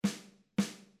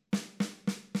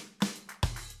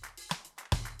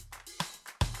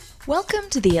Welcome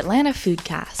to the Atlanta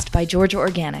Foodcast by Georgia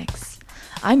Organics.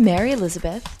 I'm Mary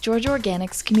Elizabeth, Georgia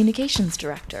Organics Communications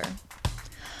Director.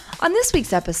 On this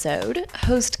week's episode,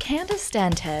 host Candace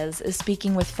Dantes is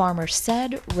speaking with farmer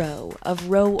Ced Rowe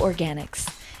of Rowe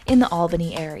Organics in the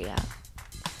Albany area.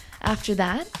 After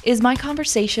that is my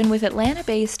conversation with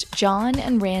Atlanta-based John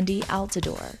and Rhandi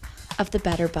Altidor of the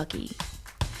Better Buggy.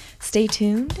 Stay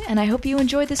tuned, and I hope you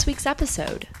enjoy this week's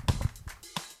episode.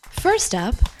 First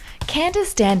up,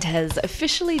 Candace Dantes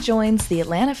officially joins the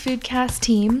Atlanta Foodcast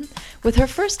team with her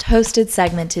first hosted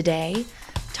segment today,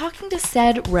 talking to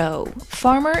Ced Rowe,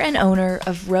 farmer and owner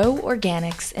of Rowe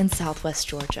Organics in Southwest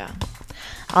Georgia.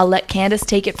 I'll let Candace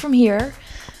take it from here,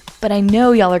 but I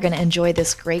know y'all are going to enjoy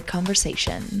this great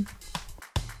conversation.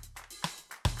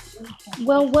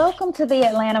 Well, welcome to the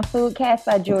Atlanta Foodcast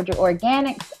by Georgia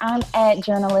Organics. I'm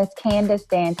journalist Candace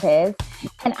Dantes,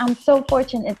 and I'm so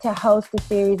fortunate to host a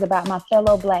series about my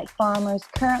fellow Black farmers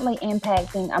currently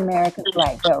impacting America's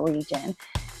Black Belt region.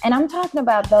 And I'm talking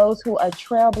about those who are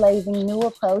trailblazing new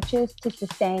approaches to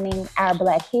sustaining our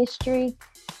Black history,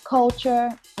 culture,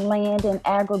 land, and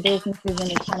agribusinesses in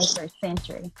the 21st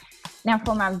century. Now,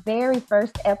 for my very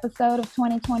first episode of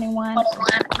 2021,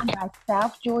 I'm by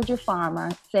South Georgia farmer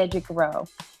Cedric Rowe.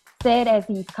 Ced, as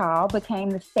he's called,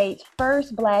 became the state's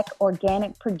first Black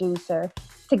organic producer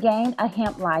to gain a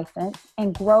hemp license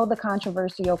and grow the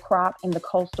controversial crop in the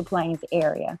Coastal Plains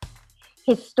area.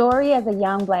 His story as a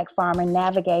young Black farmer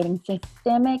navigating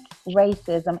systemic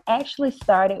racism actually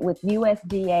started with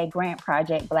USDA grant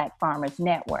project Black Farmers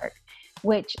Network,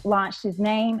 which launched his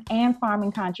name and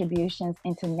farming contributions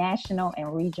into national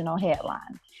and regional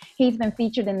headlines. He's been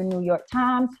featured in the New York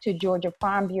Times to Georgia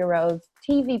Farm Bureau's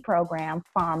TV program,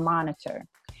 Farm Monitor.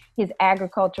 His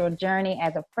agricultural journey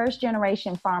as a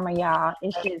first-generation farmer, y'all,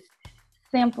 is just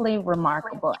simply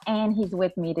remarkable. And he's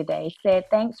with me today. Ced,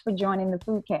 thanks for joining the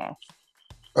Foodcast.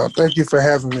 Thank you for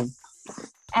having me.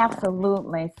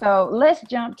 Absolutely. So let's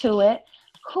jump to it.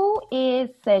 Who is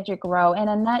Cedric Rowe? In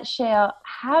a nutshell,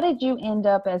 how did you end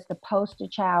up as the poster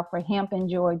child for hemp in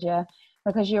Georgia?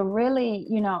 Because you're really,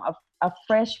 a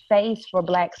fresh face for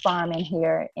Black farming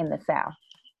here in the South.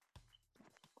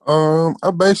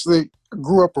 I basically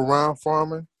grew up around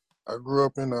farming. I grew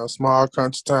up in a small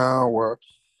country town where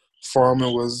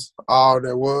farming was all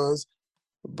there was.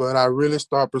 But I really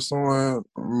started pursuing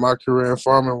my career in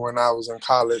farming when I was in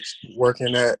college,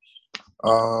 working at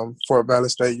Fort Valley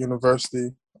State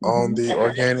University on the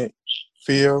organic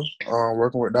field,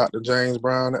 working with Dr. James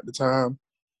Brown at the time.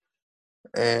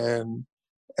 And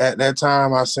at that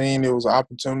time, I seen it was an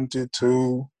opportunity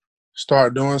to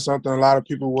start doing something a lot of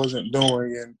people wasn't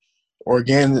doing. And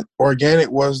organic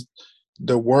was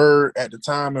the word at the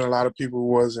time, and a lot of people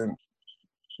wasn't,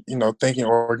 thinking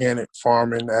organic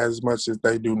farming as much as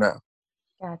they do now.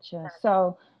 Gotcha.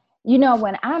 So,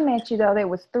 when I met you, though, it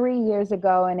was 3 years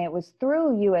ago, and it was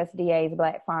through USDA's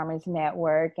Black Farmers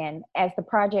Network. And as the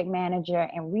project manager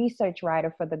and research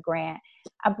writer for the grant,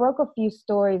 I broke a few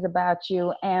stories about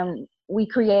you, and we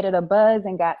created a buzz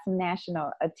and got some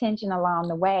national attention along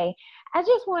the way. I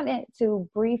just wanted to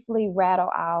briefly rattle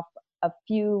off a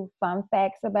few fun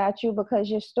facts about you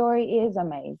because your story is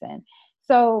amazing.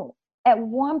 So at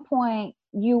one point,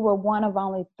 you were one of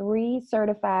only 3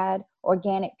 certified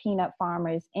organic peanut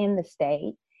farmers in the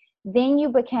state. Then you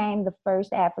became the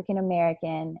first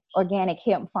African-American organic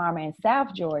hemp farmer in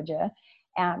South Georgia.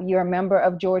 You're a member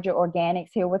of Georgia Organics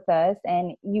here with us,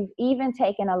 and you've even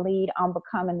taken a lead on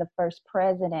becoming the first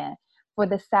president for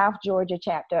the South Georgia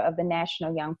chapter of the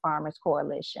National Young Farmers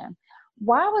Coalition.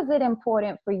 Why was it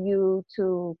important for you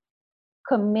to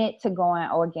commit to going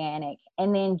organic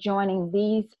and then joining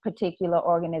these particular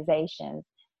organizations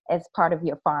as part of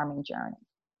your farming journey?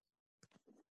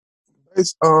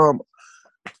 It's in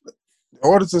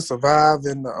order to survive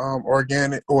in the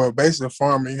organic or basic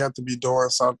farming, you have to be doing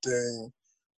something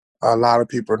a lot of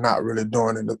people are not really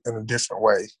doing in a different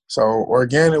way. So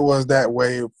organic was that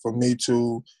way for me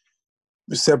to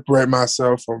separate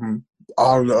myself from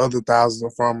all of the other thousands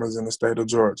of farmers in the state of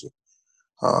Georgia.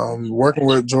 Working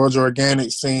with Georgia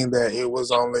Organics, seeing that it was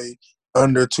only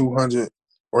under 200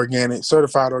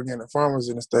 certified organic farmers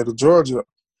in the state of Georgia,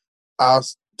 I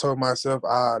told myself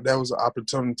that was an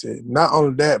opportunity. Not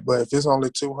only that, but if it's only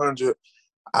 200,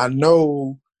 I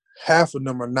know half of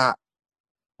them are not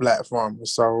Black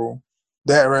farmers. So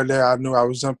that right there, I knew I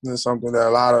was jumping into something that a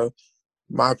lot of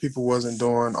my people wasn't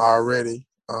doing already.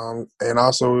 And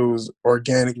also it was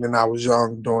organic and I was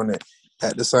young doing it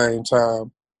at the same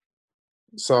time.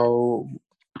 So,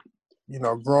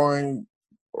 growing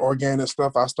organic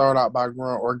stuff, I started out by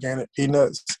growing organic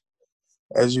peanuts.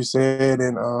 as you said,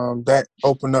 and that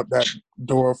opened up that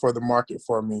door for the market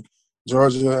for me.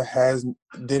 Georgia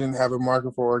didn't have a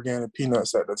market for organic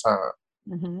peanuts at the time,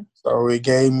 Mm-hmm. so it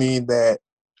gave me that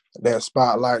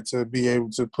spotlight to be able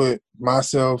to put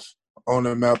myself on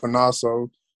the map, and also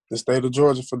the state of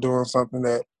Georgia for doing something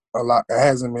that a lot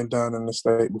hasn't been done in the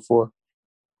state before.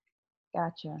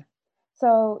 Gotcha.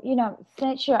 So,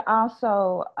 since you're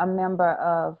also a member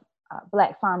of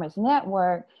Black Farmers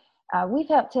Network, we've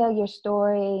helped tell your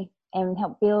story and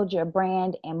help build your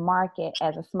brand and market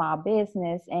as a small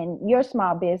business. And your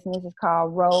small business is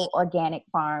called Rowe Organic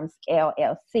Farms,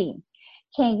 LLC.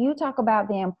 Can you talk about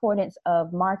the importance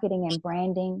of marketing and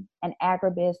branding an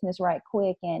agribusiness right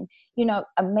quick? And,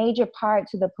 a major part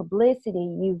to the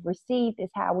publicity you've received is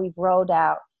how we've rolled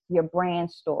out your brand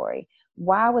story.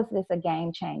 Why was this a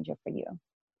game changer for you?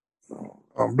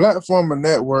 Black Farmer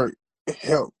Network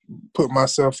helped put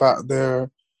myself out there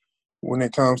when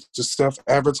it comes to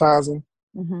self-advertising.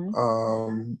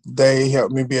 Mm-hmm. They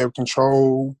helped me be able to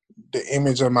control the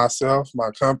image of myself,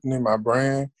 my company, my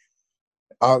brand.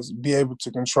 I'll be able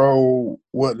to control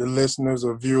what the listeners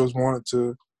or viewers wanted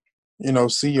to,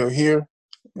 see or hear.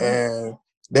 Yeah. And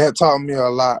that taught me a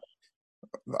lot.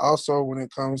 Also, when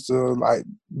it comes to like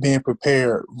being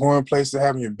prepared, going places,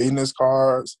 having your business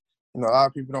cards. A lot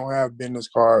of people don't have business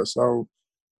cards. So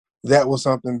that was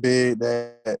something big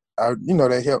that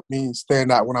that helped me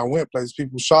stand out when I went places.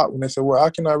 People shocked when they said, "Well, how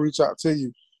can I reach out to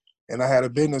you?" And I had a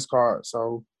business card,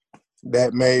 so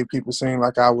that made people seem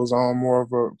like I was on more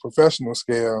of a professional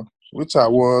scale, which I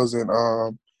was. And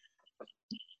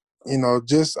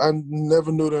just I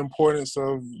never knew the importance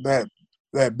of that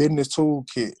business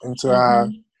toolkit until I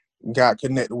Mm-hmm. got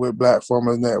connected with Black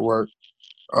Farmers Network.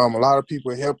 A lot of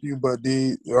people help you, but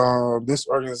this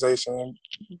organization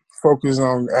focuses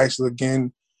on actually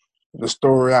getting the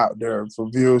story out there for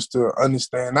viewers to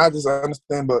understand, not just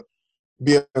understand, but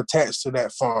be attached to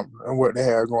that farm and what they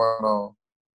have going on.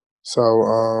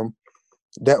 So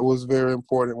that was very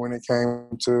important when it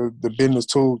came to the business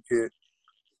toolkit.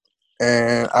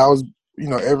 And I was,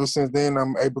 ever since then,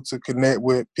 I'm able to connect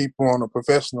with people on a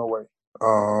professional way.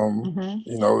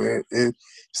 Mm-hmm. It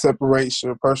separates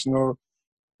your personal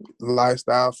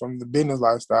lifestyle from the business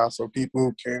lifestyle, so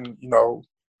people can,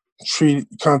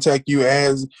 contact you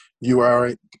as you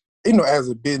are, as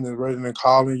a business rather than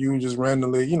calling you just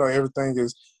randomly. Everything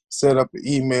is set up, the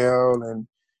email and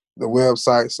the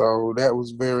website. So that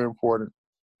was very important.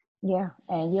 Yeah,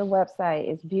 and your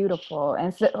website is beautiful.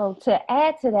 And so to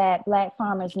add to that, Black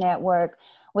Farmers Network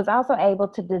was also able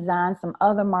to design some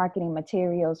other marketing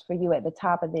materials for you at the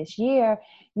top of this year.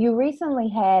 You recently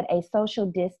had a social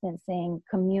distancing,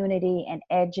 community, and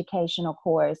educational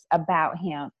course about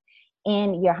hemp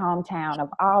in your hometown of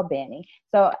Albany.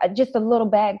 So just a little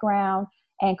background,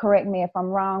 and correct me if I'm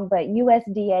wrong, but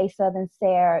USDA Southern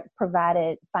SARE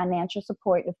provided financial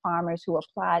support to farmers who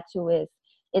applied to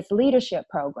its leadership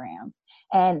program.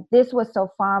 And this was so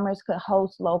farmers could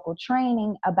host local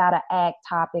training about an ag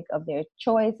topic of their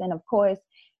choice. And of course,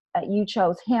 you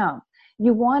chose hemp.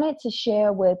 You wanted to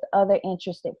share with other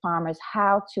interested farmers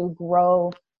how to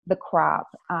grow the crop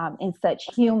in such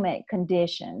humid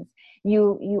conditions.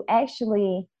 You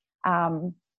actually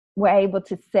were able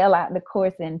to sell out the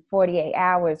course in 48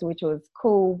 hours, which was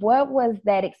cool. What was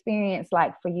that experience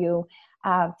like for you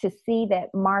to see that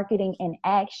marketing in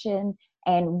action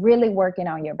and really working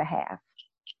on your behalf?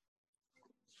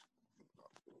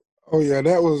 Oh yeah,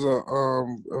 that was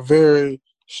a very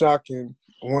shocking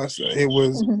once it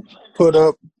was put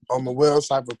up on the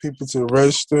website for people to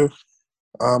register.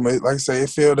 Like I say, it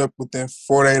filled up within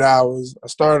 48 hours. I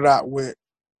started out with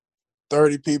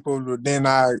 30 people, but then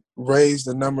I raised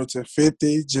the number to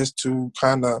 50 just to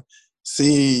kind of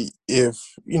see if,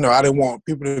 I didn't want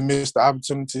people to miss the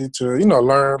opportunity to,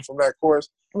 learn from that course.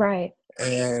 Right.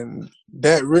 And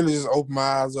that really just opened my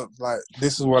eyes up. Like,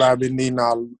 this is what I've been needing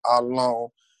all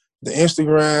along. The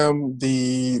Instagram,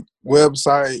 the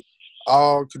website,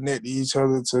 all connect to each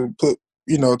other to put,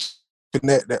 to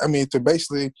connect that. I mean, to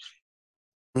basically,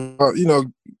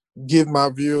 give my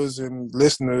viewers and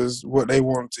listeners what they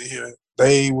wanted to hear.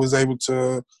 They was able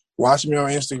to watch me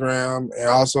on Instagram and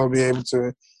also be able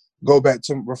to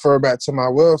refer back to my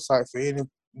website for any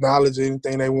knowledge,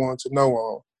 anything they wanted to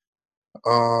know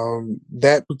on.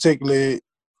 That particular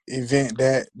event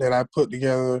that I put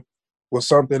together was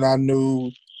something I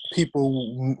knew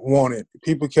people wanted.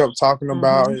 People kept talking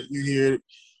about Mm-hmm. it. You hear it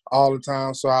all the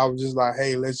time. So I was just like,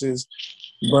 hey, let's just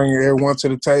bring everyone to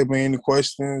the table. Any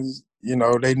questions,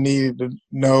 they needed to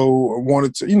know or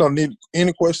wanted to, need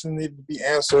any questions needed to be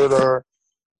answered, or,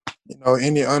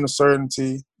 any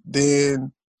uncertainty,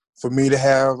 then for me to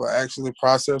have actually a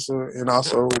processor and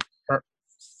also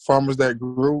farmers that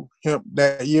grew hemp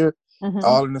that year,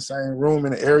 all in the same room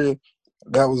in the area,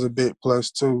 that was a big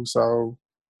plus too. So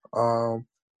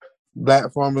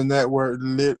Black Farmers Network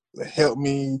helped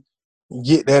me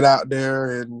get that out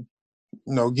there and,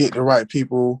 get the right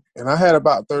people. And I had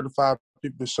about 35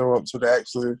 people show up to the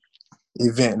actual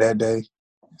event that day.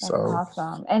 That's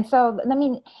awesome. And so,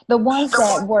 the ones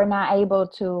that were not able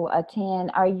to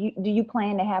attend, do you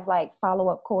plan to have like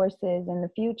follow-up courses in the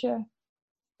future?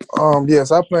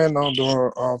 Yes, I plan on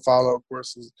doing follow-up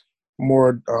courses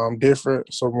more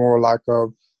different, so more like a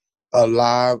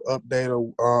live update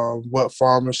of what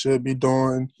farmers should be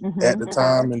doing at the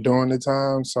time and during the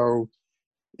time. So,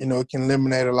 it can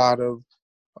eliminate a lot of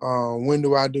when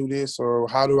do I do this, or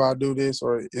how do I do this,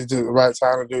 or is it the right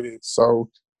time to do this? So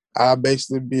I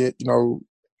basically be,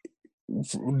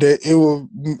 that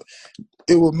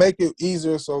it will make it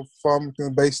easier so farmers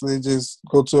can basically just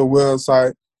go to a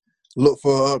website, look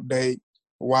for an update,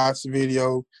 watch the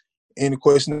video. Any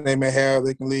question they may have,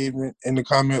 they can leave in the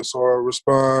comments or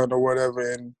respond or whatever.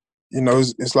 And,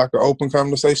 it's like an open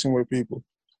conversation with people.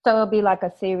 So it'll be like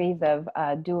a series of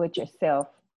do-it-yourself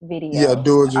videos. Yeah,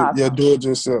 do it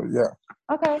yourself. Yeah.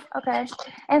 Okay.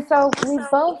 And so we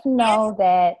both know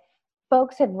that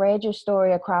folks have read your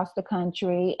story across the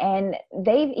country, and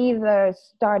they've either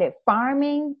started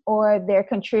farming or they're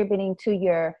contributing to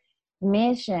your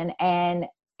mission. And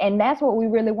that's what we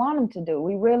really want them to do.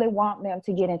 We really want them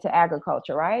to get into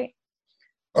agriculture, right?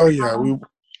 Oh, yeah. We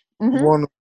want to.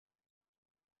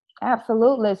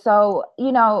 Absolutely. So,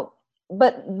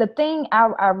 but the thing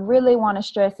I really want to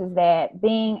stress is that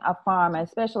being a farmer,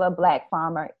 especially a Black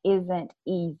farmer, isn't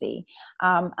easy.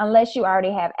 Unless you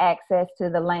already have access to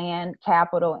the land,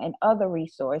 capital, and other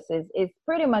resources, it's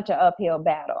pretty much an uphill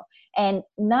battle. And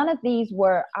none of these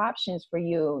were options for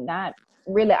you, not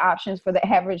really options for the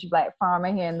average Black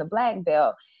farmer here in the Black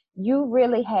Belt. You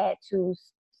really had to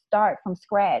start from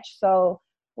scratch. So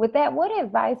with that, what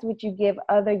advice would you give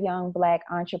other young Black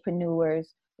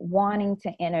entrepreneurs wanting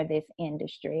to enter this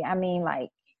industry? I mean,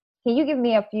 can you give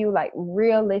me a few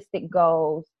realistic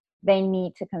goals they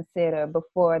need to consider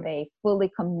before they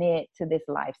fully commit to this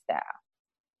lifestyle?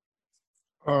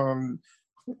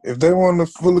 If they want to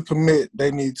fully commit,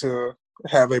 they need to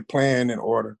have a plan in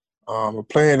order. A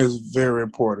plan is very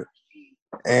important.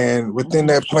 And within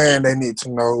that plan, they need to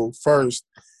know first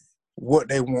what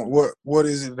they want. What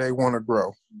is it they want to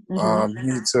grow? You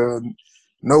need to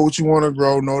know what you want to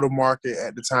grow, know the market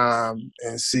at the time,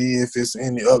 and see if it's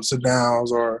any ups or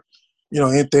downs or,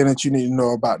 anything that you need to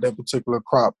know about that particular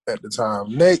crop at the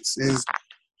time. Next is,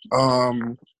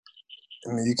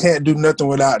 you can't do nothing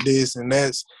without this, and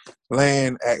that's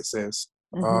land access.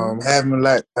 Having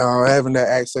that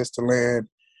access to land,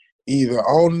 either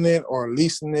owning it or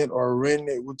leasing it or renting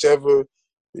it, whichever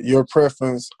your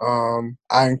preference.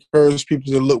 I encourage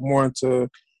people to look more into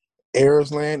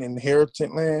heirs land,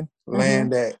 inherited land,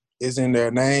 land that is in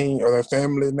their name or their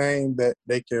family name that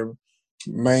they can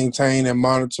maintain and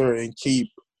monitor and keep,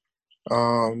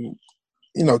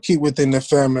 keep within the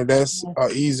family. That's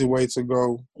an easy way to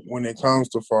go when it comes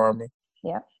to farming.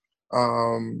 Yeah.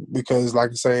 Because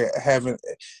like I say, having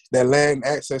that land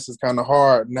access is kind of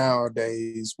hard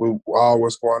nowadays with all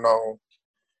what's going on.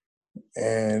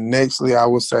 And nextly, I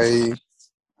would say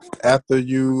after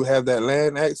you have that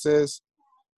land access,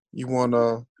 you want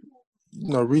to,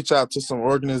 reach out to some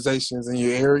organizations in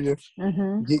your area,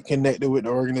 get connected with the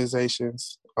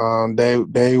organizations.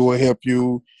 They will help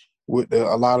you with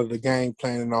a lot of the game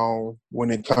planning on when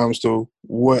it comes to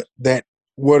what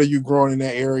are you growing in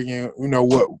that area, and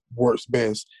what works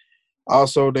best.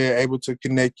 Also, they're able to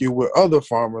connect you with other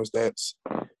farmers that's,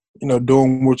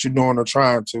 doing what you're doing or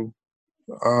trying to.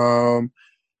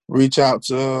 Reach out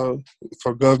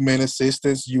for government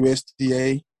assistance,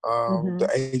 USDA, the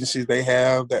agencies they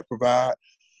have that provide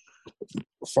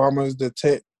farmers the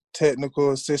technical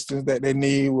assistance that they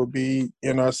need would be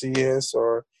NRCS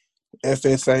or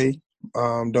FSA.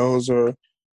 Those are,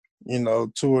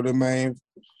 two of the main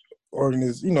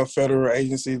federal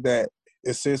agencies that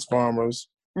assist farmers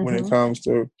when it comes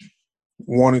to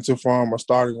wanting to farm or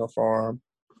starting a farm.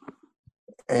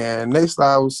 And next,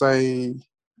 I would say,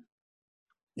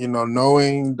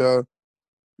 knowing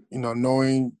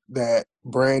that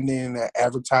branding and that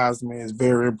advertisement is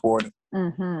very important.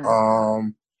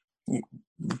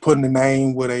 Putting a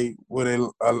name with a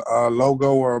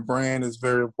logo or a brand is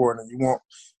very important. You want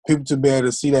people to be able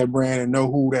to see that brand and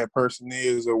know who that person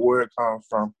is or where it comes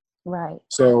from. Right.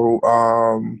 So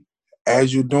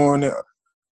as you're doing it,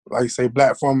 like I say,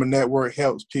 Black Farmer Network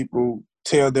helps people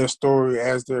tell their story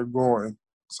as they're going.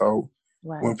 So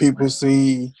When Right. people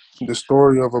see the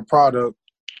story of a product,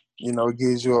 it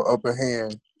gives you an upper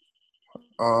hand.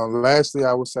 Lastly,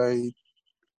 I would say,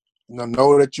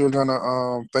 know that you're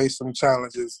gonna face some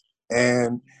challenges,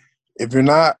 and if you're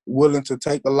not willing to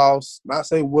take a loss, not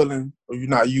say willing, or you're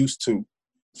not used to,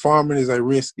 farming is a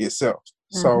risk itself.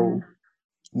 Mm-hmm. So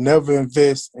never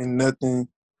invest in nothing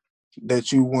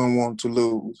that you wouldn't want to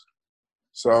lose.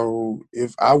 So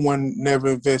if I wouldn't never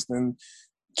invest in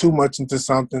too much into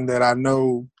something that I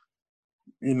know,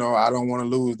 I don't want to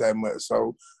lose that much.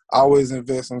 So always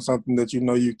invest in something that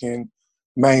you can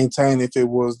maintain if it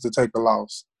was to take a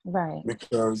loss. Right.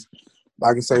 Because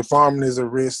like I say, farming is a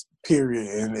risk, period.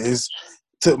 And it's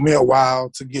took me a while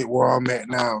to get where I'm at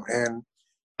now.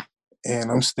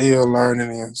 And I'm still learning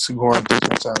and going through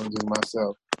some challenges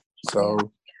myself. Yeah.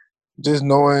 So just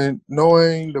knowing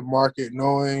the market,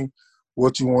 knowing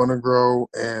what you want to grow,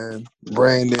 and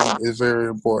branding is very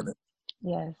important.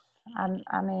 Yes.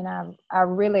 I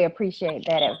really appreciate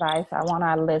that advice. I want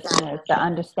our listeners to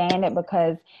understand it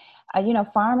because,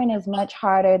 farming is much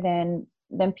harder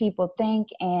than people think.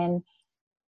 And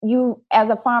you, as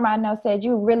a farmer, I know said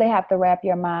you really have to wrap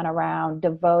your mind around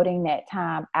devoting that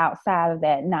time outside of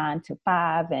that 9 to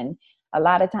 5. And a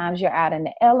lot of times you're out in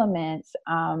the elements,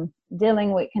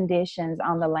 dealing with conditions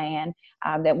on the land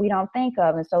that we don't think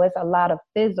of. And so it's a lot of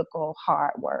physical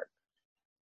hard work.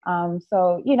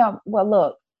 So, well,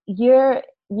 look, you're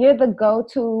the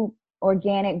go-to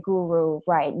organic guru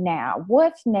right now.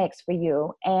 What's next for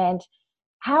you? And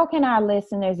how can our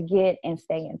listeners get and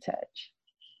stay in touch?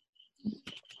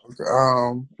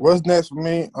 What's next for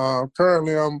me?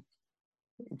 Currently, I'm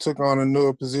took on a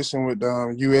newer position with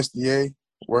USDA,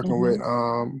 working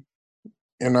Mm-hmm.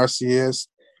 with NRCS,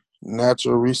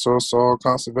 Natural Resource Soil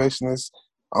Conservationist.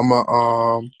 I'm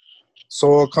a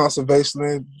soil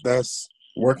conservationist that's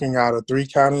working out of 3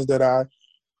 counties that I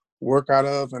work out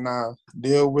of and I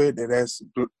deal with, and that's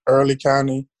Early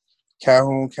County,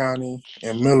 Calhoun County,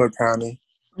 and Miller County.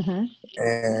 Mm-hmm.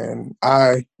 And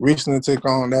I recently took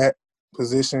on that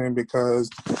position because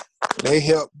they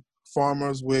help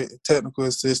farmers with technical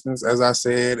assistance, as I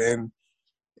said, and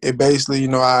it basically,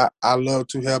 I love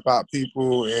to help out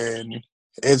people and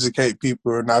educate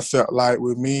people, and I felt like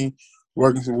with me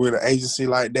working with an agency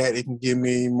like that, it can give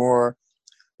me more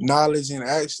knowledge and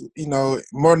actually,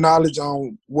 more knowledge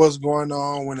on what's going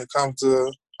on when it comes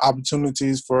to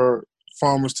opportunities for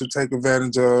farmers to take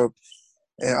advantage of,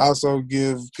 and also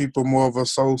give people more of a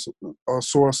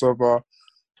source of a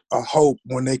hope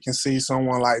when they can see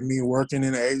someone like me working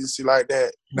in an agency like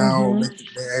that. Now Mm-hmm.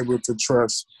 they're able to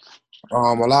trust. A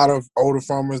lot of older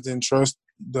farmers didn't trust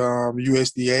the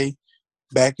USDA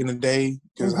back in the day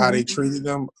because how Mm-hmm. they treated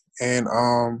them, and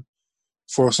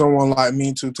for someone like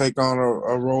me to take on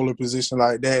a role or position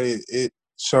like that, it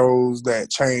shows that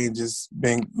change is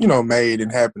being made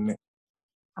and happening.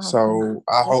 Awesome. So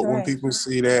I That's hope when right. people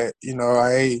see that,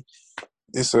 hey,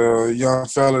 it's a young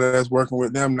fella that's working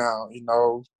with them now.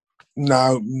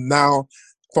 Now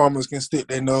farmers can stick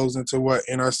their nose into what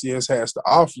NRCS has to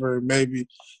offer. Maybe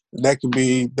that could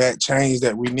be that change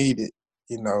that we needed.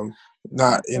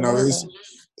 Not Absolutely.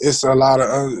 it's a lot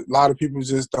of people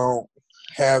just don't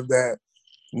have that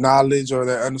knowledge or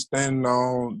that understanding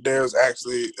on there's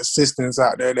actually assistance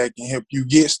out there that can help you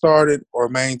get started or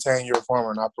maintain your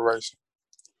farming operation.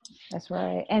 That's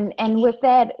right. And with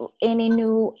that, any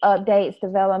new updates,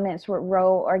 developments with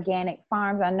Rowe Organic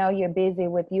Farms? I know you're busy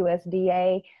with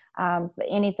USDA.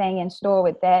 Anything in store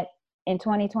with that in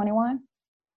 2021?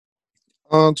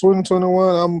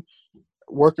 2021, I'm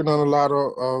working on a lot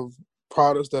of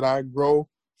products that I grow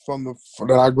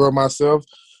that I grow myself.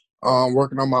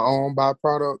 Working on my own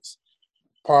byproducts.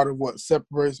 Part of what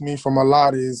separates me from a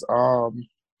lot is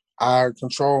I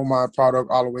control my product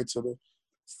all the way to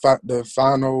the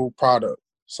final product.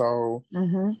 So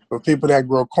Mm-hmm. for people that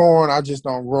grow corn, I just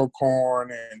don't grow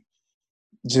corn and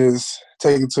just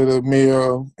take it to the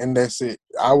mill and that's it.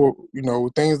 I will,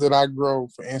 things that I grow,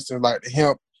 for instance, like the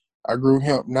hemp. I grew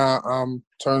hemp. Now I'm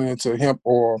turning into hemp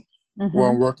oil. Where Mm-hmm.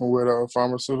 I'm working with a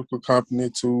pharmaceutical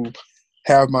company to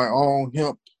have my own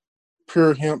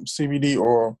pure hemp CBD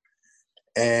oil.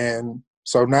 And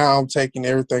so now I'm taking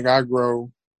everything I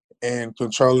grow and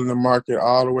controlling the market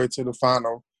all the way to the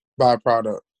final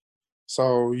byproduct.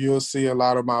 So you'll see a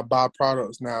lot of my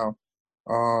byproducts now.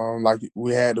 Like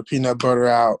we had the peanut butter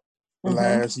out the Mm-hmm.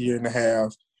 last year and a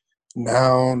half.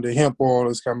 Now the hemp oil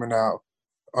is coming out.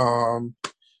 Um,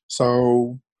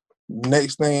 so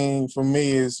next thing for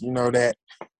me is that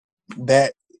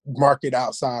market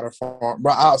outside of farm,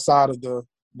 but outside of the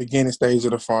beginning stage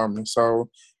of the farming. So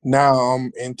now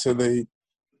I'm into the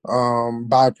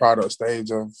byproduct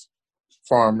stage of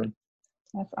farming.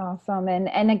 That's awesome.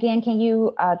 And again, can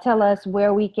you tell us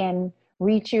where we can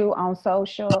reach you on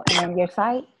social and your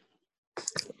site?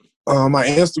 My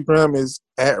Instagram is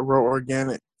at Rowe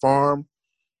Organic Farm,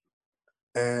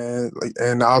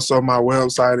 and also my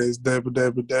website is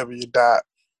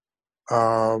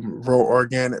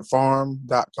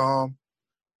www.roweorganicfarm.com.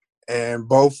 And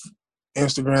both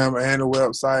Instagram and the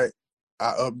website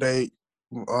I update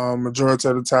majority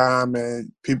of the time,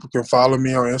 and people can follow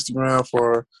me on Instagram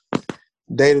for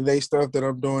day-to-day stuff that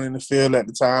I'm doing in the field at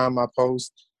the time. I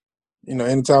post,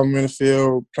 anytime I'm in the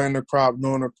field, planting a crop,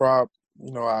 doing a crop,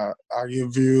 I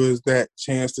give viewers that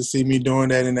chance to see me doing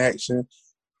that in action.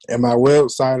 And my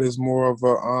website is more of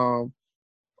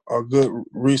a good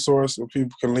resource that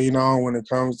people can lean on when it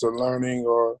comes to learning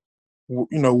or,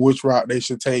 which route they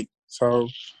should take. So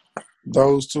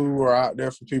those two are out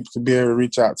there for people to be able to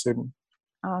reach out to me.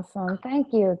 Awesome.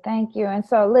 Thank you. Thank you. And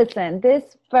so listen,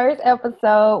 this first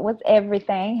episode was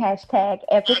everything. Hashtag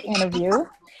epic interview.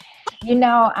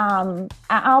 I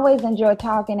always enjoy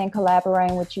talking and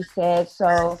collaborating with you, said.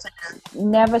 So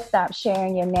never stop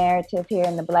sharing your narrative here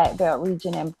in the Black Belt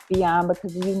region and beyond,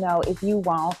 because if you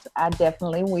won't, I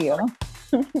definitely will.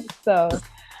 So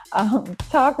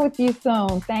talk with you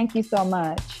soon. Thank you so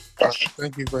much.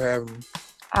 Thank you for having me.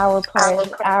 Our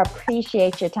pleasure. I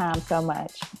appreciate your time so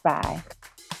much. Bye.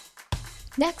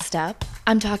 Next up,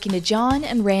 I'm talking to John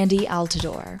and Rhandi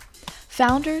Altidor,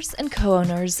 founders and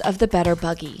co-owners of the Better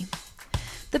Buggy.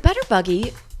 The Better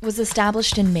Buggy was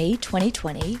established in May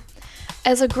 2020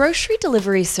 as a grocery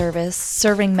delivery service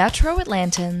serving Metro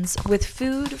Atlantans with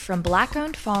food from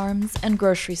Black-owned farms and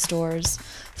grocery stores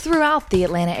throughout the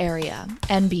Atlanta area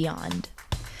and beyond.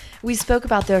 We spoke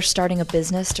about their starting a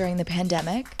business during the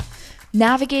pandemic,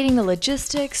 navigating the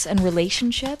logistics and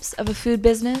relationships of a food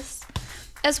business,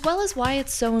 as well as why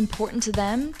it's so important to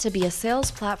them to be a sales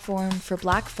platform for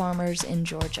Black farmers in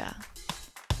Georgia.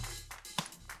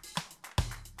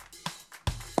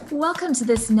 Welcome to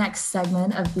this next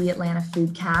segment of the Atlanta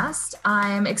Foodcast.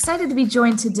 I'm excited to be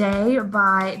joined today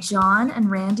by John and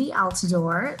Rhandi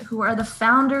Altidor, who are the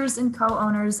founders and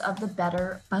co-owners of the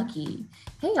Better Buggy.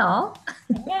 Hey, y'all.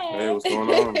 Hey, what's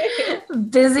going on?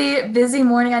 Busy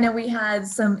morning. I know we had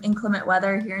some inclement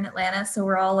weather here in Atlanta, so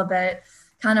we're all a bit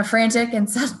kind of frantic and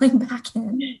settling back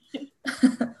in.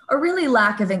 Or really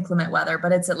lack of inclement weather,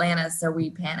 but it's Atlanta, so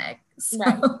we panic. So.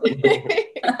 Right.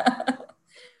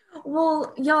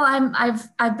 Well, y'all,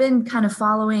 I've been kind of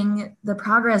following the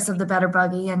progress of the Better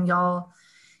Buggy, and y'all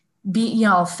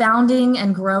founding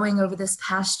and growing over this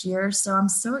past year. So I'm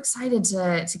so excited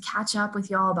to catch up with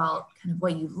y'all about kind of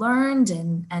what you've learned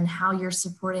and how you're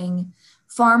supporting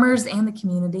farmers and the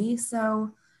community.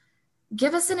 So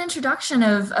give us an introduction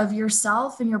of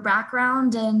yourself and your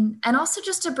background, and also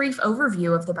just a brief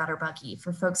overview of the Better Buggy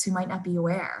for folks who might not be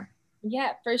aware.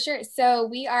 Yeah, for sure. So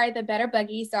we are the Better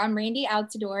Buggy. So I'm Rhandi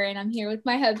Altidor, and I'm here with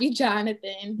my hubby,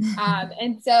 Jonathan.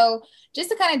 And so just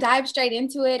to kind of dive straight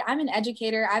into it, I'm an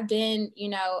educator. I've been,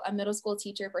 a middle school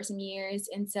teacher for some years.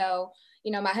 And so,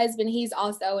 my husband, he's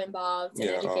also involved in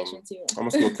education too. I'm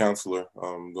a school counselor.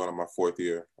 I'm going on my 4th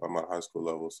year. I'm at high school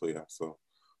level. So yeah,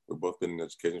 we've both been in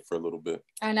education for a little bit.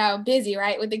 I know, busy,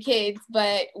 right, with the kids,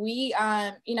 but we,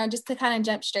 just to kind of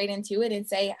jump straight into it and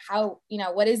say how,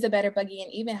 what is the Better Buggy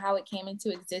and even how it came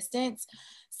into existence.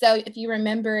 So if you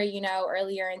remember,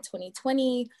 earlier in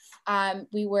 2020,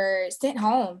 we were sent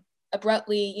home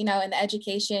abruptly, in the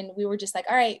education. We were just like,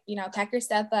 all right, pack your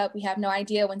stuff up. We have no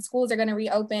idea when schools are going to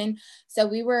reopen. So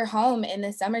we were home in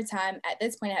the summertime. At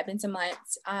this point, it had been some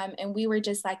months. And we were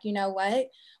just like, you know what?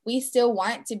 We still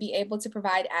want to be able to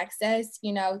provide access,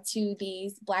 to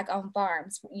these Black-owned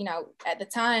farms. At the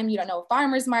time, you don't know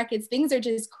farmers markets, things are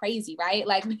just crazy, right?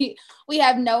 Like we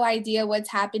have no idea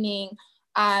what's happening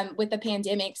with the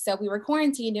pandemic. So we were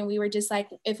quarantined, and we were just like,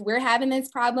 if we're having this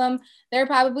problem, there are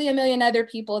probably a million other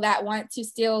people that want to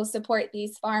still support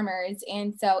these farmers.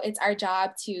 And so it's our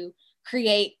job to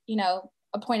create,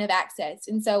 a point of access.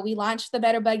 And so we launched the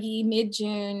Better Buggy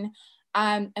mid-June.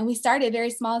 And we started very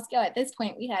small scale. At this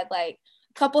point, we had like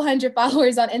a couple hundred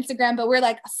followers on Instagram, but we're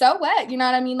like, so what? You know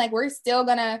what I mean? Like, we're still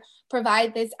gonna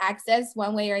provide this access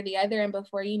one way or the other. And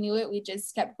before you knew it, we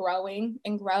just kept growing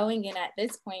and growing. And at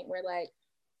this point, we're like,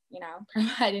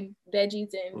 providing veggies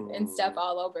and stuff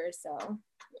all over. So,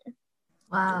 yeah.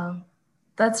 Wow,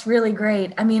 that's really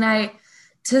great. I mean,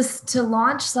 to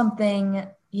launch something,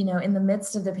 in the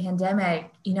midst of the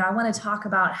pandemic, I want to talk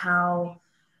about how,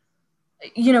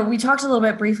 we talked a little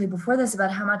bit briefly before this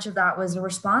about how much of that was a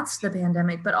response to the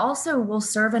pandemic, but also will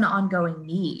serve an ongoing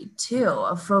need too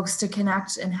of folks to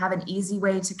connect and have an easy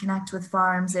way to connect with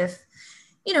farms if,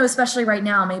 especially right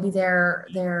now, maybe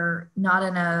they're not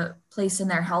in a place in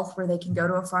their health where they can go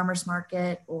to a farmer's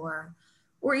market or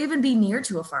even be near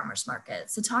to a farmer's market.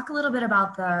 So talk a little bit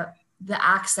about the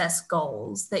access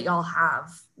goals that y'all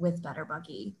have with Better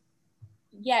Buggy.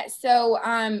 Yeah, so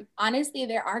honestly,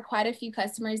 there are quite a few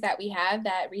customers that we have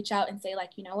that reach out and say,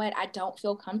 like, you know what, I don't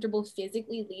feel comfortable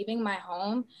physically leaving my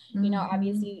home. You know,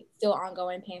 obviously still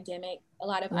ongoing pandemic, a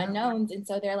lot of unknowns. And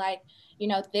so they're like, you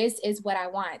know, this is what I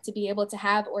want, to be able to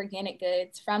have organic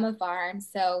goods from a farm.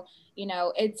 So, you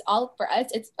know, it's all for us,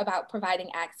 it's about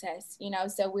providing access, you know,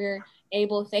 so we're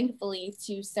able, thankfully,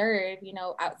 to serve, you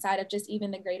know, outside of just even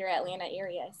the greater Atlanta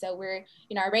area. So we're,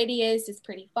 you know, our radius is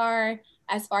pretty far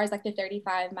as like the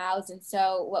 35 miles. And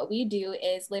so what we do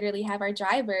is literally have our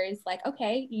drivers like,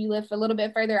 okay, you live a little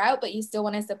bit further out, but you still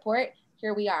want to support.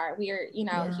 Here we are. We are, you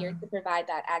know, here to provide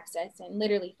that access, and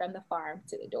literally from the farm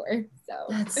to the door. So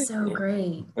that's so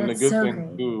great. And that's the good so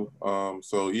thing great. too,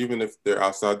 so even if they're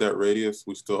outside that radius,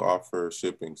 we still offer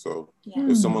shipping. So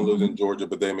if someone lives in Georgia,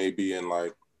 but they may be in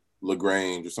like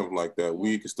LaGrange or something like that,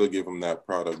 we can still give them that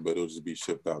product, but it'll just be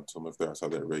shipped out to them if they're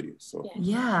outside that radius. So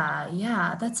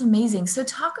yeah, that's amazing. So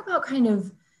talk about kind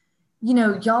of, you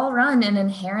know, y'all run an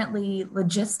inherently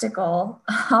logistical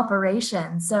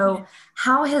operation. So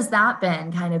how has that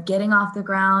been, kind of getting off the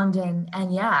ground and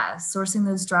sourcing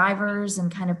those drivers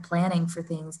and kind of planning for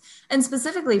things, and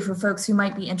specifically for folks who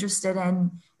might be interested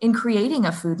in creating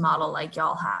a food model like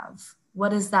y'all have? What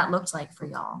does that look like for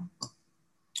y'all?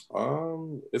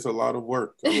 It's a lot of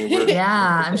work. I mean,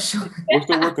 I'm sure we're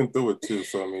still working through it too.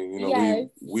 So I mean, you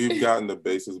know, we've gotten the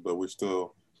basis, but we're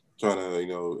still trying to, you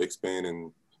know, expand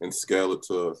and scale it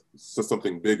to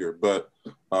something bigger. But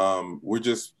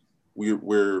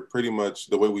we're pretty much,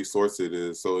 the way we source it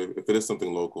is, so if it is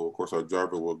something local, of course, our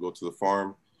driver will go to the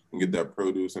farm and get that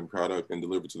produce and product and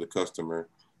deliver to the customer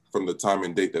from the time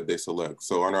and date that they select.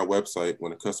 So on our website,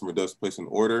 when a customer does place an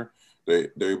order,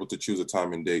 they're able to choose a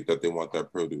time and date that they want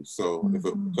that produce. So if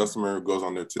a customer goes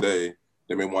on there today,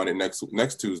 they may want it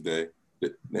next Tuesday,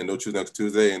 and they'll choose next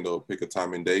Tuesday, and they'll pick a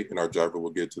time and date, and our driver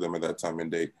will get to them at that time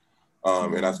and date.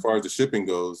 And as far as the shipping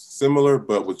goes, similar,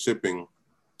 but with shipping,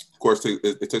 of course,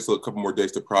 it takes a couple more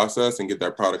days to process and get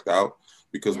that product out,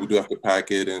 because we do have to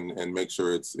pack it and make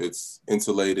sure it's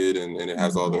insulated and it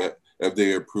has all the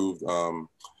FDA approved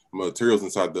materials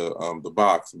inside the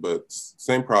box. But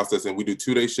same process, and we do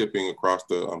 2-day shipping across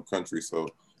the country. So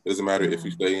it doesn't matter if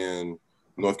you stay in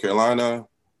North Carolina,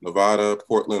 Nevada,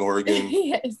 Portland, Oregon,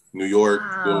 New York,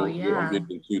 you'll get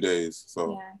in 2 days.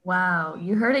 So wow,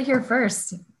 you heard it here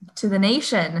first. To the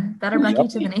nation, Better Buggy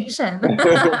to the nation.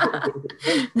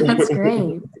 That's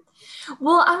great.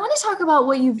 Well, I want to talk about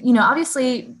what you've, you know,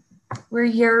 obviously we're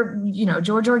here, you know,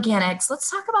 Georgia Organics. Let's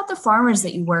talk about the farmers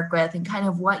that you work with and kind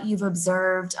of what you've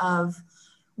observed of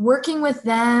working with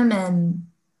them. And,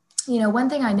 you know, one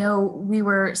thing I know we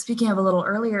were speaking of a little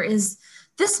earlier is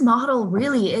this model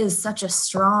really is such a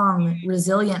strong,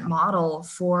 resilient model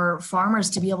for farmers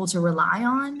to be able to rely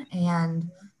on and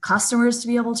customers to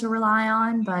be able to rely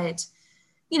on. But,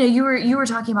 you know, you were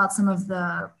talking about some of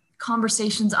the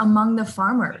conversations among the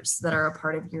farmers that are a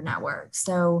part of your network.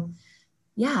 So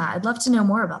yeah, I'd love to know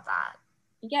more about that.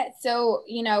 Yeah, so,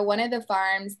 you know, one of the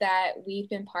farms that we've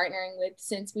been partnering with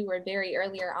since we were very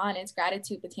earlier on is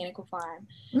Gratitude Botanical Farm.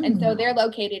 And so they're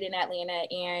located in Atlanta,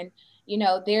 and, you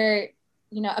know, they're,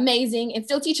 you know, amazing and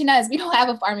still teaching us. We don't have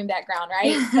a farming background,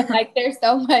 right? But like, there's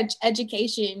so much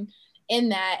education in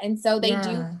that. And so they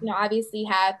do, you know, obviously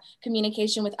have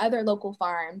communication with other local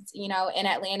farms, you know, in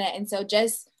Atlanta. And so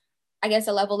just, I guess,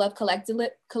 a level of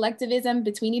collectivism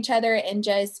between each other, and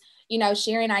just, you know,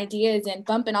 sharing ideas and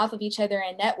bumping off of each other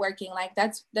and networking. Like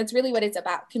that's really what it's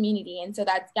about, community. And so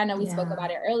that's, I know we spoke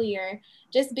about it earlier,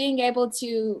 just being able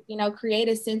to, you know, create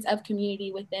a sense of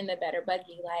community within the Better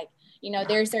Buggy. Like, you know,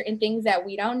 there are certain things that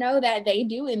we don't know that they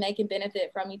do, and they can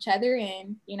benefit from each other.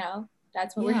 And, you know,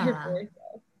 that's what we're here for.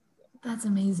 So. That's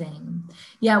amazing.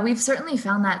 Yeah, we've certainly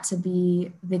found that to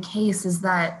be the case, is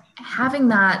that having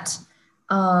that,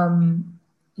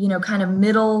 you know, kind of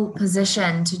middle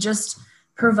position to just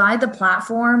provide the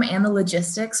platform and the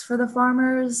logistics for the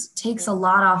farmers takes a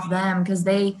lot off them, because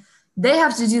they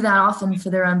have to do that often for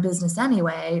their own business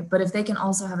anyway. But if they can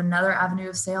also have another avenue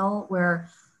of sale where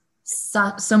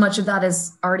so much of that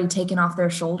is already taken off their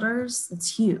shoulders,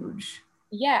 it's huge.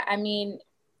 Yeah, I mean,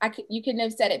 you couldn't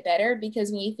have said it better, because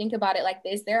when you think about it like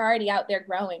this, they're already out there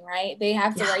growing, right? They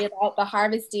have to worry about the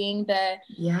harvesting,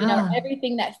 you know,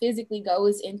 everything that physically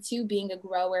goes into being a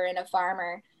grower and a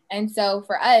farmer. And so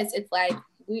for us, it's like,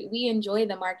 we enjoy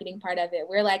the marketing part of it.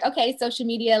 We're like, okay, social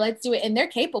media, let's do it. And they're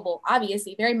capable,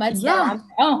 obviously, very much so on their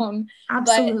own.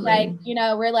 Absolutely. But like, you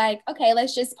know, we're like, okay,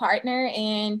 let's just partner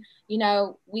and, you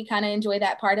know, we kind of enjoy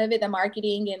that part of it, the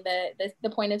marketing and the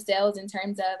point of sales in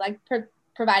terms of like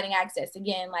providing access,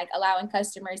 again, like allowing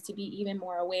customers to be even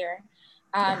more aware.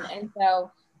 And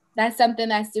so that's something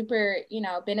that's super, you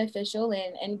know, beneficial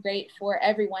and great for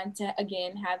everyone to,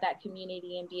 again, have that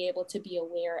community and be able to be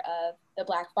aware of the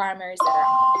Black farmers that are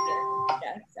out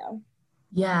there. So.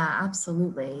 Yeah,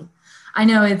 absolutely. I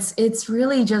know it's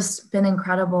really just been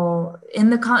incredible in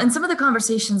some of the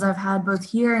conversations I've had both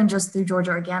here and just through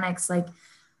Georgia Organics. Like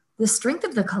the strength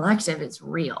of the collective is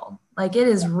real. Like it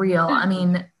is real. I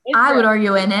mean, I would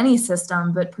argue in any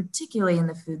system, but particularly in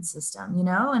the food system, you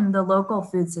know, and the local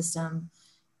food system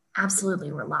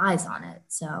absolutely relies on it.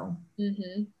 So.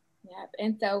 Mm-hmm. Yeah.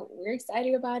 And so we're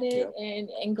excited about it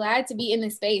and glad to be in the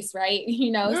space, right?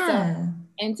 You know, so,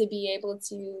 and to be able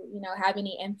to, you know, have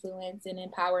any influence and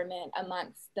empowerment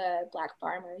amongst the Black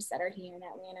farmers that are here in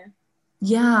Atlanta.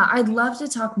 Yeah, I'd love to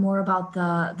talk more about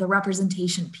the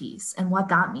representation piece and what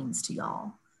that means to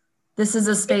y'all. This is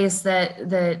a space that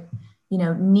you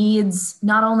know needs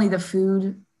not only the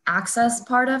food access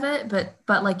part of it,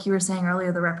 but like you were saying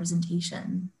earlier, the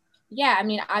representation. Yeah, I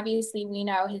mean, obviously we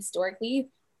know historically,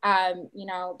 you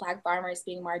know, Black farmers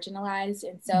being marginalized.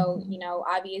 And so, you know,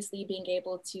 obviously being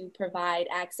able to provide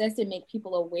access and make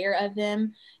people aware of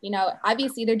them, you know,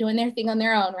 obviously they're doing their thing on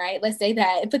their own, right? Let's say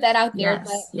that, put that out there.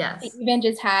 But even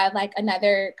just have like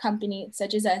another company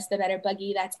such as us, the Better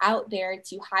Buggy, that's out there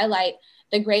to highlight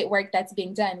the great work that's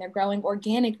being done. They're growing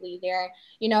organically. They're,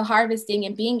 you know, harvesting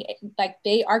and being like,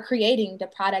 they are creating the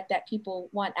product that people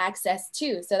want access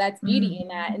to. So that's beauty in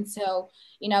that. And so,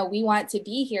 you know, we want to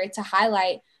be here to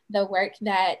highlight the work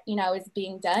that, you know, is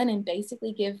being done and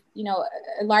basically give, you know,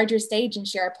 a larger stage and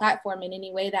share a platform in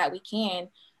any way that we can.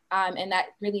 And that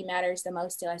really matters the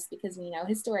most to us because we know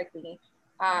historically,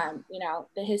 you know,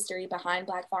 the history behind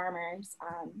Black farmers,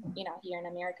 you know, here in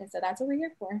America. So that's what we're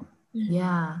here for.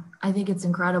 Yeah, I think it's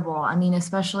incredible. I mean,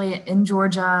 especially in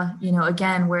Georgia, you know,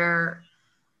 again, where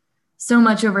so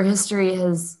much over history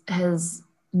has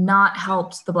not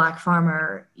helped the Black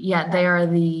farmer, yet they are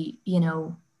the, you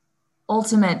know,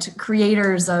 ultimate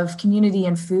creators of community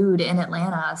and food in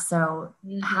Atlanta. So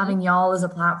having y'all as a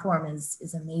platform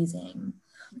is amazing.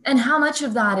 And how much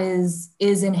of that is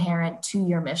inherent to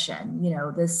your mission, you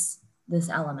know, this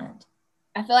element?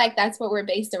 I feel like that's what we're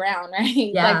based around, right?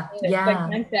 Yeah, like the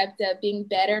concept of being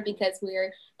better because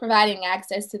we're providing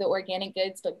access to the organic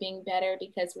goods, but being better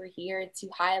because we're here to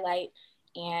highlight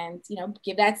and, you know,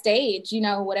 give that stage, you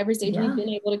know, whatever stage we've been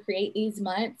able to create these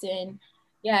months. And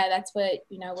yeah, that's what,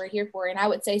 you know, we're here for. And I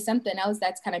would say something else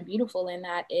that's kind of beautiful in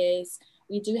that is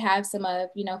we do have some of,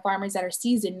 you know, farmers that are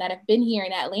seasoned that have been here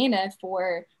in Atlanta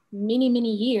for many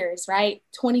years, right?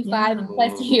 25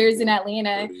 plus years in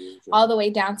Atlanta, all the way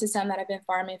down to some that have been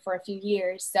farming for a few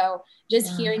years. So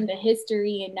just hearing the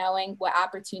history and knowing what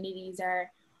opportunities are,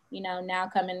 you know, now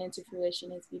coming into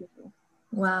fruition is beautiful.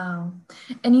 Wow.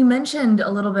 And you mentioned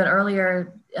a little bit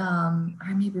earlier,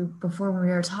 or maybe before when we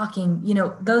were talking, you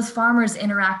know, those farmers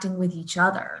interacting with each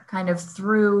other kind of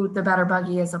through the Better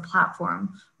Buggy as a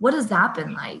platform. What has that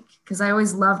been like? Because I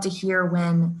always love to hear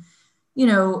when, you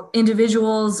know,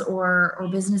 individuals or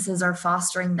businesses are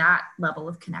fostering that level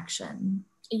of connection.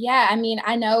 Yeah, I mean,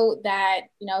 I know that,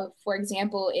 you know, for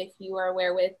example, if you are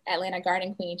aware with Atlanta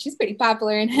Garden Queen, she's pretty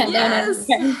popular in Atlanta. Yes,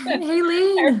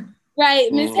 Aileen.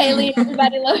 Right, Miss Aileen.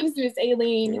 Everybody loves Miss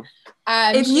Aileen.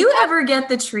 If you ever get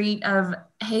the treat of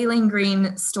Aileen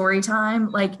Green story time,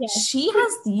 like she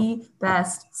has the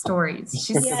best stories.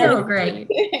 She's so great.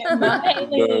 Miss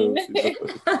Aileen. She's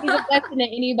a blessing to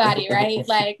anybody, right?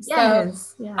 Like, so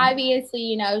obviously,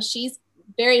 you know, she's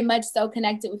very much so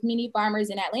connected with many farmers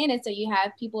in Atlanta. So you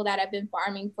have people that have been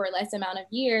farming for less amount of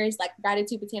years, like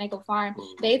Gratitude Botanical Farm.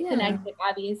 They've connected,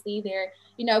 obviously. They're,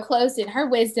 you know, close in her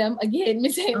wisdom. Again,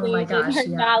 Miss Aileen, and her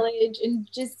knowledge and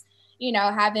just, you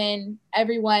know, having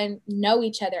everyone know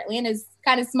each other. Atlanta's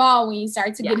kind of small when you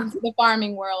start to get into the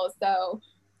farming world. So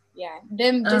yeah,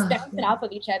 them just bouncing off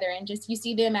of each other and just you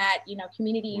see them at, you know,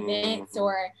 community events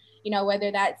or, you know,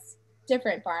 whether that's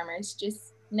different farmers,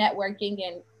 just networking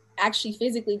and actually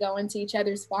physically go into each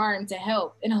other's farm to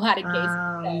help in a lot of cases.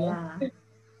 So. Yeah,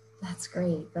 that's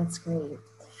great. That's great.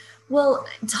 Well,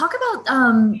 talk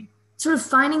about sort of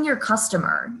finding your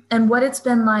customer and what it's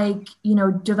been like, you know,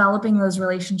 developing those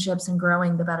relationships and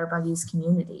growing the Better Buggies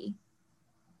community.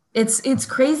 It's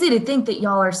crazy to think that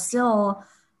y'all are still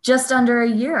just under a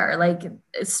year, like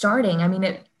starting. I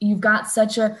mean, you've got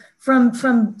such a,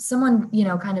 from someone, you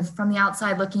know, kind of from the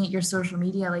outside looking at your social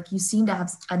media, like you seem to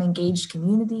have an engaged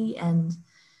community and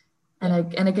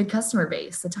a good customer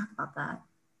base. So talk about that.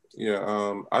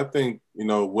 Yeah, I think, you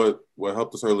know, what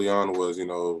helped us early on was, you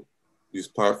know, these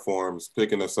platforms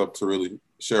picking us up to really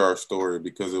share our story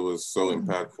because it was so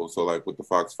impactful. So like with the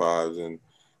Fox Fives and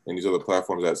these other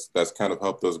platforms, that's kind of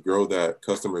helped us grow that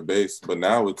customer base. But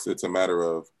now it's a matter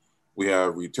of, we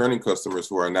have returning customers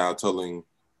who are now telling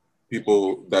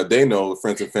people that they know,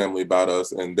 friends and family, about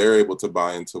us, and they're able to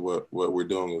buy into what we're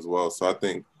doing as well. So I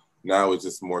think now it's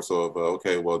just more so of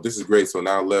okay, well, this is great, so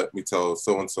now let me tell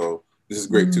so and so this is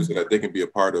great too, so that they can be a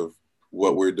part of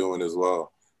what we're doing as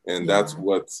well. And that's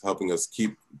what's helping us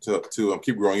keep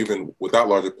growing. Even without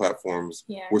larger platforms,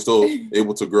 we're still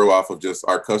able to grow off of just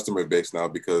our customer base now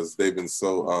because they've been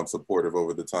so supportive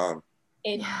over the time.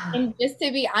 And just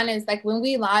to be honest, like when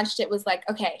we launched, it was like,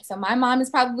 okay, so my mom is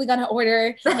probably gonna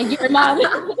order, and your mom is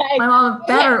like, my mom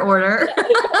better order.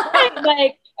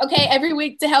 Like, okay, every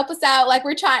week to help us out. Like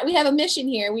we have a mission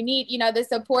here. We need, the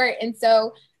support. And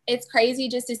so it's crazy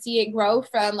just to see it grow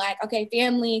from like, okay,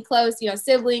 family, close,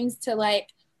 siblings, to like,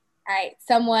 all right,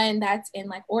 someone that's in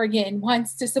like Oregon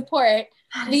wants to support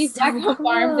these black-owned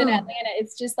farms in Atlanta.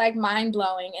 It's just like mind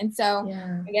blowing. And so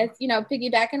I guess,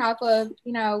 piggybacking off of,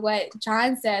 what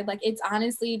John said, like it's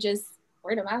honestly just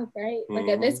word of mouth, right? Like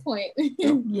at this point.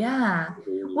 Yeah.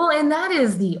 Well, and that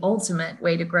is the ultimate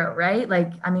way to grow, right?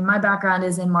 Like, I mean, my background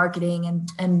is in marketing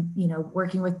and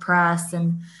working with press,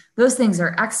 and those things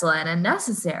are excellent and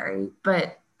necessary.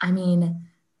 But I mean,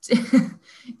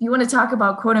 you want to talk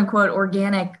about quote unquote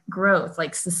organic growth,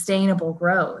 like sustainable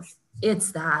growth.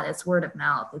 It's word of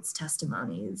mouth, it's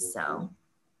testimonies. So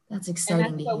that's exciting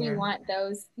and that's to what hear. We want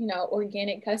those,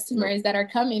 organic customers that are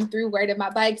coming through word of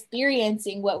mouth by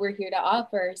experiencing what we're here to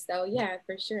offer. So yeah,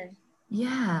 for sure.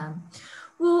 Yeah.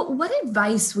 Well, what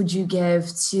advice would you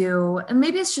give to, and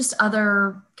maybe it's just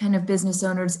other kind of business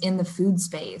owners in the food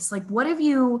space? Like, what have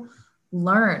you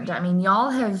learned? I mean,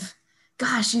 y'all have,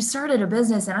 gosh, you started a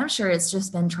business, and I'm sure it's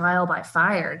just been trial by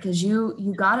fire, because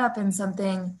you got up in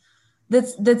something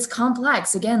that's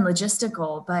complex, again,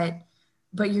 logistical,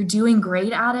 but you're doing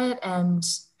great at it and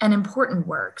important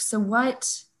work. So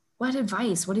what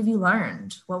advice, what have you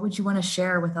learned? What would you want to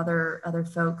share with other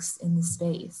folks in the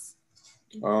space?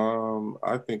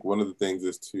 I think one of the things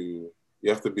is you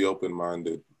have to be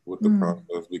open-minded with the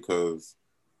process, because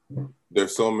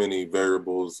there's so many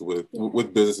variables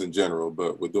with business in general,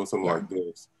 but with doing something like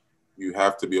this, you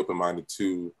have to be open-minded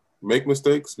to make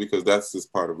mistakes, because that's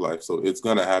just part of life. So it's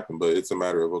going to happen, but it's a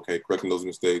matter of, okay, correcting those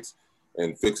mistakes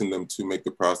and fixing them to make the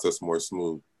process more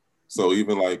smooth. So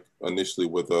even like initially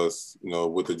with us,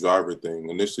 with the driver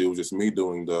thing, initially it was just me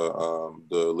doing the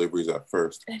deliveries at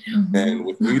first. And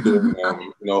with me doing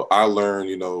them, I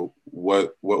learned,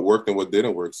 what worked and what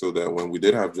didn't work, so that when we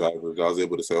did have drivers, I was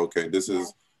able to say, okay, this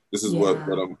is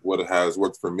what has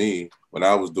worked for me when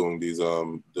I was doing these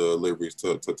deliveries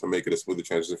to make it a smoother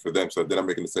transition for them, so they're not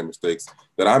making the same mistakes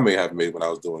that I may have made when I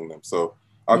was doing them. So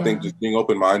I think just being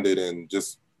open-minded and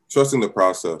just trusting the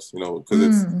process,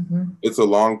 because it's a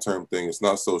long-term thing. It's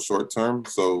not so short-term.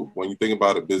 So when you think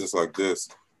about a business like this,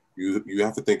 you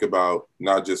have to think about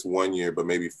not just 1 year, but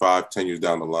maybe 5-10 years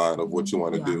down the line of what you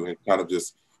want to do, and kind of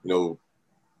just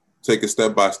take it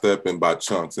step by step and by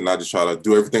chunks, and not just try to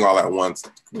do everything all at once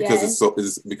because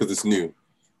it's new.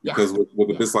 Because with a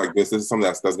business like this is something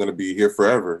that's going to be here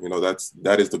forever.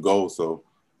 That is the goal. So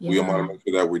we want to make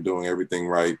sure that we're doing everything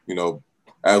right,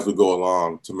 as we go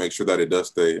along, to make sure that it does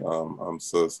stay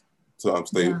for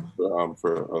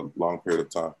a long period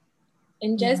of time.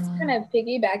 And just kind of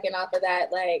piggybacking off of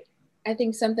that, like, I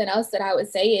think something else that I would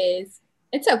say is,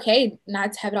 it's okay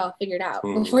not to have it all figured out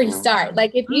before you start.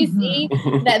 Like if you see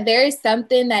that there's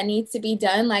something that needs to be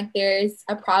done, like there's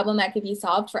a problem that could be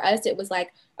solved. For us, it was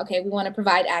like, okay, we want to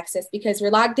provide access because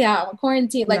we're locked down, we're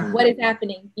quarantined, like what is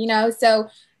happening, So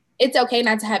it's okay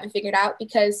not to have it figured out,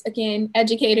 because again,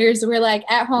 educators, we're like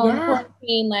at home,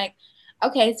 quarantine, like,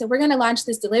 okay, so we're going to launch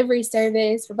this delivery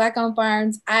service for Black-owned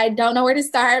farms. I don't know where to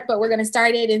start, but we're going to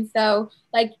start it. And so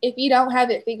like, if you don't have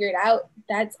it figured out,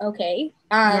 that's okay.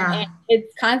 And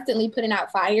it's constantly putting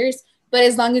out fires, but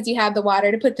as long as you have the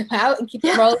water to put them out and keep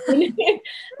them rolling,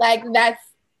 like that's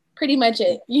pretty much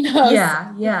it,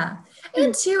 Yeah.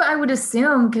 And two, I would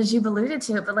assume, because you've alluded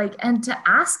to it, but like, and to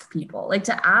ask people, like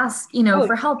to ask,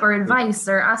 for help or advice,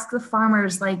 or ask the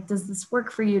farmers, like, does this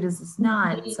work for you? Does this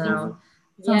not? So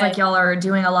sounds like y'all are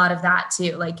doing a lot of that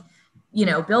too. Like,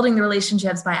 building the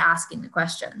relationships by asking the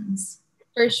questions.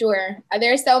 For sure.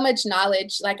 There's so much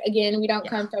knowledge. Like, again, we don't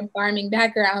come from farming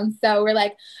backgrounds. So we're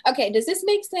like, okay, does this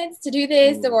make sense to do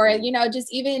this? Or,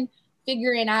 just even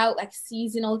figuring out like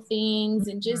seasonal things,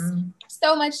 and just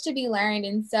so much to be learned.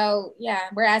 And so,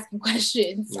 we're asking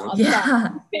questions all the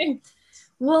time.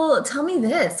 Well, tell me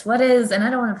this, what is, and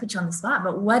I don't want to put you on the spot,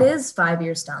 but what is 5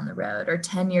 years down the road or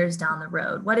 10 years down the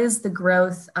road? What is the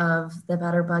growth of the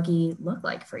Better Buggy look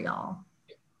like for y'all?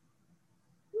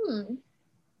 So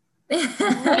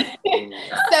I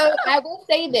will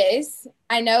say this.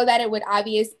 I know that it would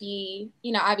obviously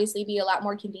be a lot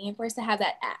more convenient for us to have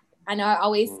that app. I know I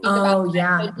always speak about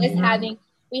that, but just having,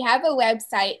 we have a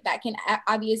website that can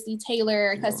obviously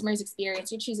tailor a customer's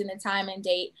experience. You're choosing the time and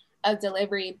date of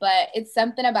delivery, but it's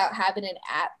something about having an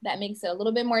app that makes it a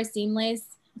little bit more seamless.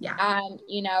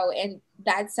 And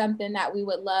that's something that we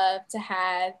would love to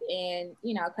have, and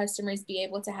customers be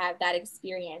able to have that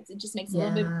experience. It just makes it a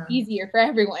little bit easier for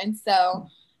everyone. So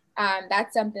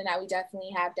that's something that we definitely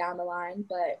have down the line.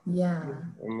 But I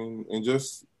mean, and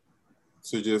just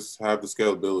have the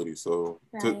scalability, so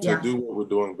to do what we're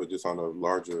doing, but just on a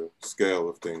larger scale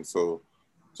of things. So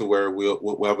to where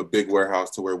we'll have a big warehouse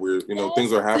to where we're,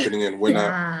 things are happening and we're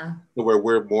not, to where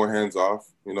we're more hands off,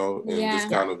 and just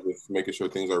kind of just making sure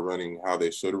things are running how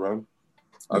they should run.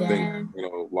 I think,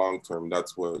 long term,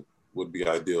 that's what would be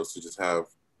ideal, to just have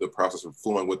the process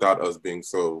flowing without us being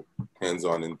so hands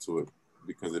on into it,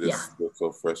 because it is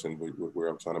so fresh and where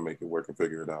I'm trying to make it work and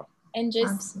figure it out. And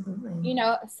just,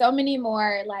 so many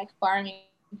more like farming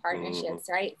partnerships,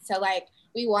 right? So like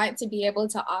we want to be able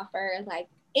to offer like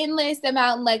endless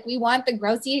amount, like we want the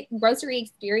grocery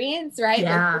experience, right?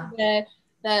 Like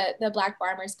the Black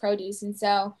farmers produce. And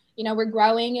so, we're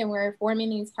growing and we're forming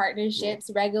these partnerships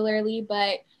regularly,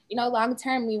 but long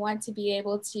term, we want to be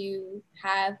able to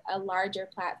have a larger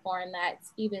platform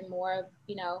that's even more,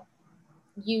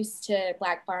 used to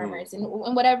Black farmers in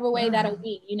whatever way that'll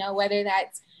be, whether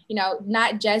that's,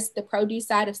 not just the produce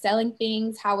side of selling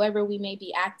things, however, we may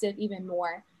be active even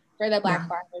more for the Black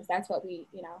farmers. That's what we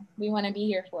want to be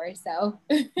here for. So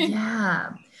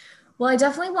Well, I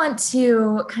definitely want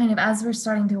to kind of, as we're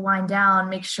starting to wind down,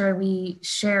 make sure we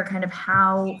share kind of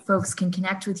how folks can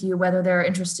connect with you, whether they're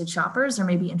interested shoppers or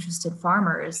maybe interested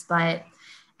farmers. But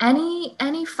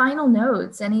any final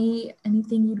notes,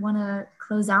 anything you'd want to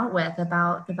close out with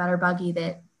about the Better Buggy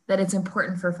that it's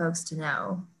important for folks to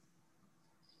know?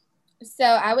 So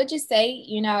I would just say,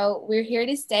 we're here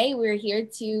to stay. We're here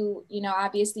to,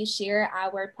 obviously share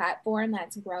our platform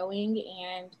that's growing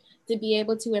and to be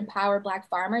able to empower Black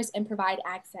farmers and provide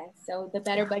access. So the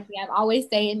Better Buggy, I'm always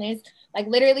saying this, like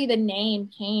literally the name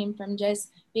came from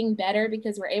just being better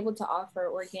because we're able to offer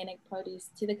organic produce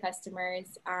to the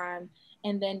customers,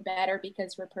 and then better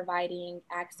because we're providing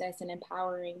access and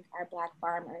empowering our Black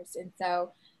farmers. And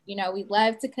so, we'd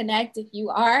love to connect. If you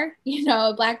are,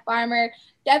 a Black farmer,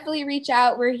 definitely reach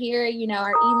out. We're here,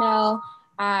 our email,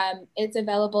 it's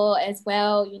available as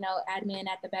well,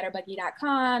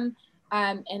 admin@thebetterbuggy.com.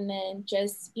 And then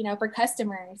just, for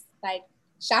customers, like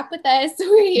shop with us.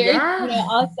 We're here.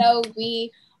 Also,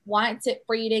 we want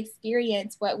for you to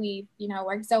experience what we've,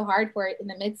 worked so hard for in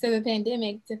the midst of the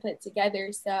pandemic to put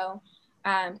together. So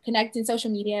connect in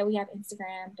social media. We have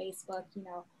Instagram, Facebook,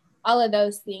 all of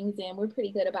those things. And we're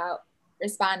pretty good about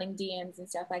responding DMs and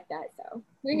stuff like that. So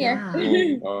we're here.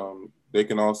 And, they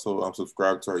can also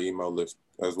subscribe to our email list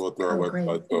as well through our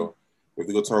website. So if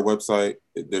they go to our website,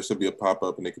 there should be a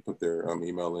pop-up and they can put their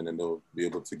email in, and they'll be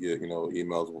able to get,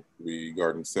 emails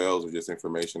regarding sales or just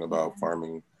information about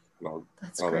farming.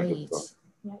 That's great.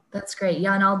 That's great.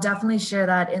 Yeah, and I'll definitely share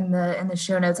that in the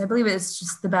show notes. I believe it's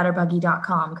just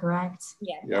thebetterbuggy.com, correct?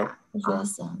 Yeah.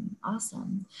 Awesome.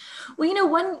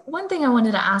 Well, one thing I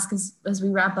wanted to ask as we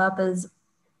wrap up is,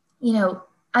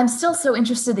 I'm still so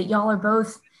interested that y'all are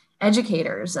both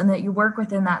educators and that you work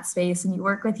within that space and you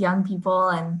work with young people.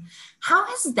 And how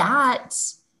has that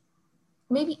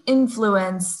maybe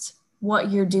influenced what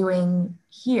you're doing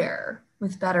here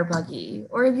with Better Buggy?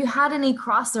 Or have you had any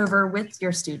crossover with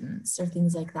your students or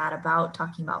things like that about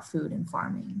talking about food and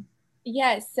farming?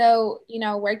 Yeah, so,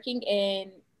 working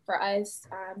for us,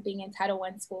 being in Title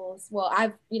I schools, well,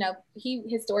 I've,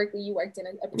 historically you worked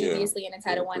previously in a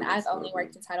Title I, I've only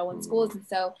worked in Title I schools. And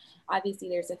so obviously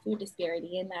there's a food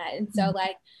disparity in that. And so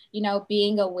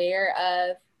being aware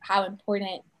of how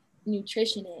important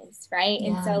nutrition is, right?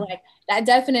 And so that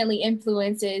definitely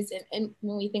influences, and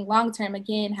when we think long-term,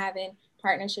 again, having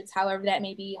partnerships, however that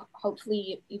may be,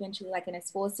 hopefully eventually like in a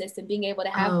school system, being able to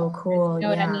have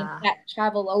what I mean, that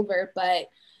travel over. But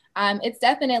it's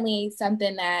definitely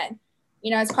something that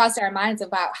has crossed our minds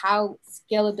about how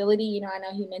scalability, I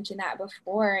know he mentioned that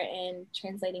before, and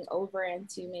translating over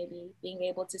into maybe being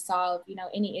able to solve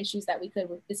any issues that we could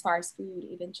with as far as food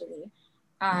eventually.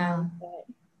 But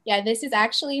yeah, this is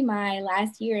actually my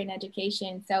last year in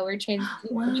education. So we're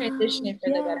transitioning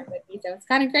for the Better Buggy. So it's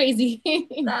kind of crazy.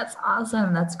 That's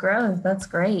awesome. That's growth. That's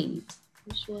great.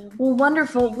 For sure. Well,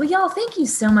 wonderful. Well, y'all, thank you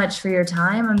so much for your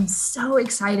time. I'm so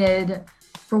excited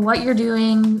for what you're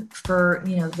doing, for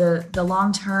the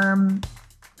long-term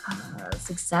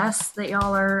success that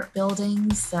y'all are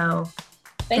building. So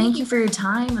thank you for your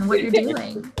time and what you're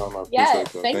doing. Yeah,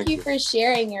 thank you for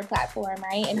sharing your platform,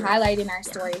 right, and highlighting our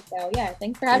story. So yeah,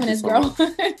 thanks for having us, girl.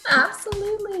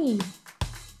 Absolutely.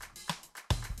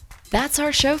 That's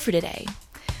our show for today.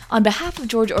 On behalf of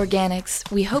Georgia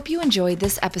Organics, we hope you enjoyed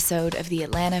this episode of the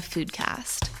Atlanta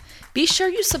Foodcast. Be sure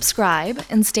you subscribe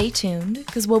and stay tuned,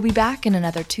 because we'll be back in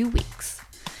another 2 weeks.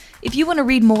 If you want to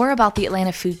read more about the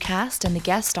Atlanta Foodcast and the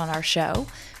guest on our show,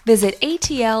 visit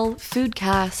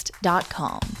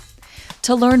atlfoodcast.com.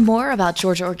 To learn more about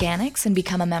Georgia Organics and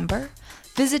become a member,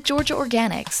 visit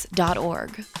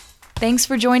georgiaorganics.org. Thanks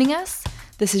for joining us.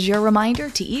 This is your reminder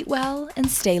to eat well and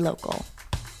stay local.